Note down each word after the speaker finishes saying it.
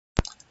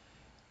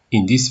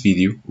In this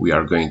video, we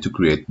are going to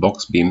create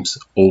box beams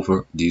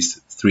over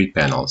these three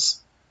panels.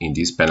 In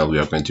this panel, we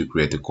are going to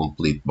create a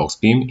complete box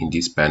beam. In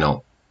this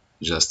panel,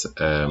 just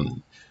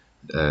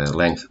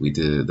length with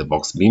the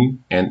box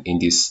beam. And in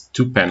these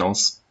two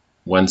panels,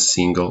 one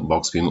single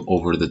box beam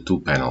over the two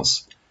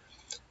panels.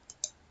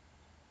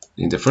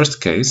 In the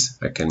first case,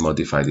 I can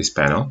modify this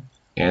panel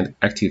and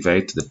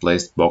activate the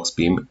placed box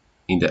beam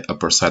in the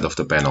upper side of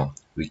the panel.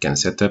 We can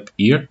set up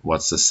here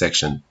what's the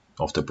section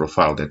of the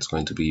profile that's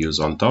going to be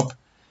used on top.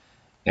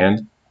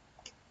 And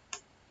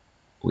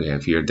we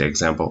have here the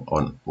example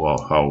on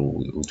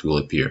how it will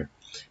appear.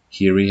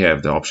 Here we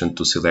have the option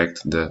to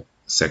select the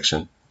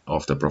section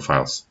of the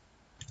profiles.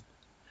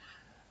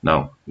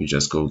 Now we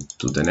just go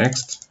to the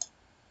next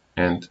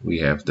and we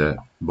have the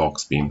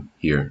box beam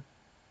here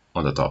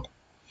on the top.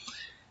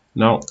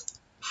 Now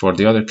for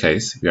the other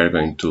case, we are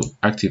going to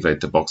activate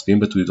the box beam,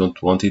 but we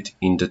don't want it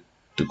in the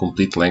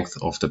complete length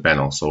of the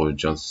panel, so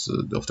just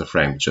of the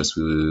frame, just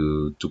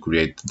to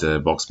create the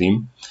box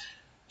beam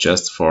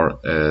just for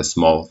a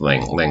small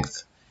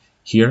length.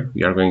 Here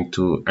we are going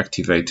to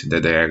activate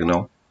the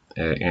diagonal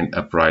and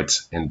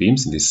upright and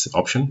beams. In this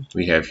option,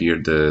 we have here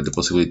the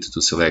possibility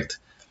to select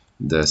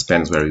the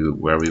spans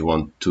where we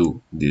want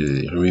to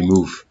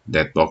remove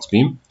that box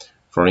beam,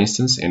 for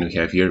instance, and we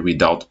have here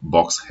without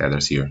box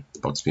headers here,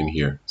 box beam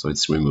here, so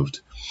it's removed.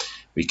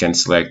 We can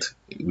select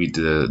with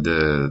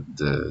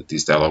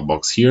this dialog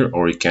box here,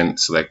 or we can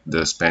select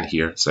the span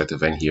here, select the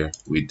van here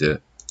with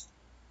the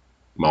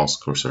mouse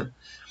cursor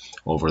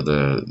over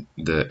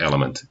the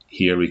element.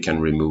 Here we can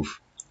remove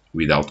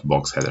without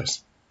box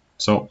headers.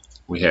 So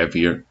we have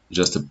here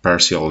just a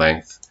partial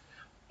length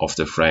of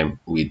the frame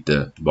with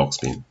the box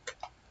beam.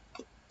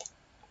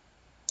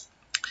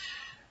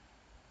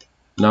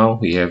 Now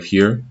we have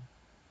here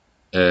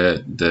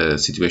the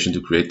situation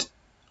to create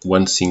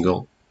one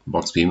single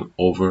box beam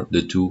over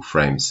the two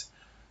frames.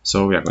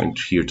 So we are going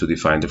here to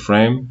define the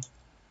frame.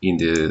 In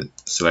the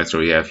selector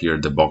we have here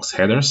the box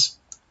headers.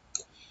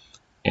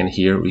 And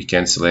here we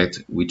can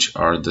select which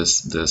are the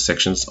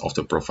sections of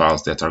the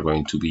profiles that are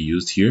going to be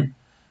used here.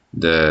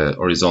 The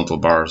horizontal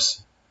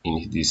bars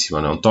in this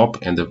one on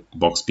top and the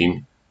box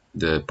beam,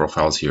 the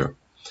profiles here.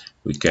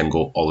 We can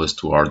go always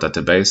to our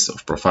database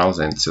of profiles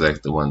and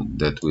select the one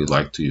that we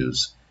like to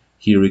use.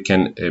 Here we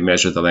can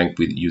measure the length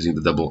with using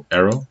the double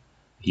arrow.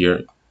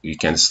 Here you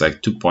can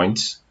select 2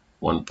 points,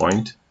 1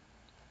 point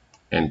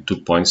and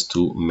 2 points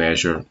to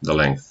measure the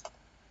length.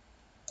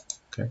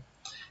 Okay,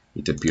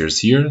 it appears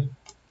here.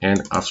 And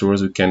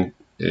afterwards we can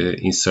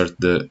insert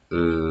the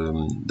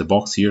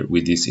box here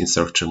with this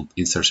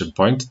insertion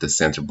point, the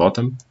center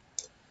bottom.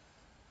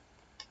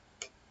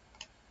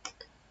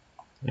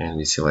 And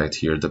we select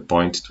here the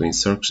point to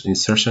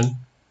insertion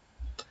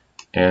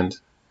and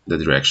the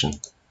direction.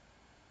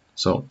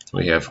 So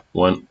we have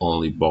one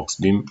only box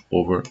beam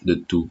over the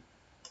two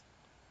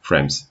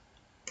frames.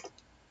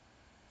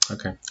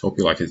 Okay, hope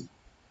you like it.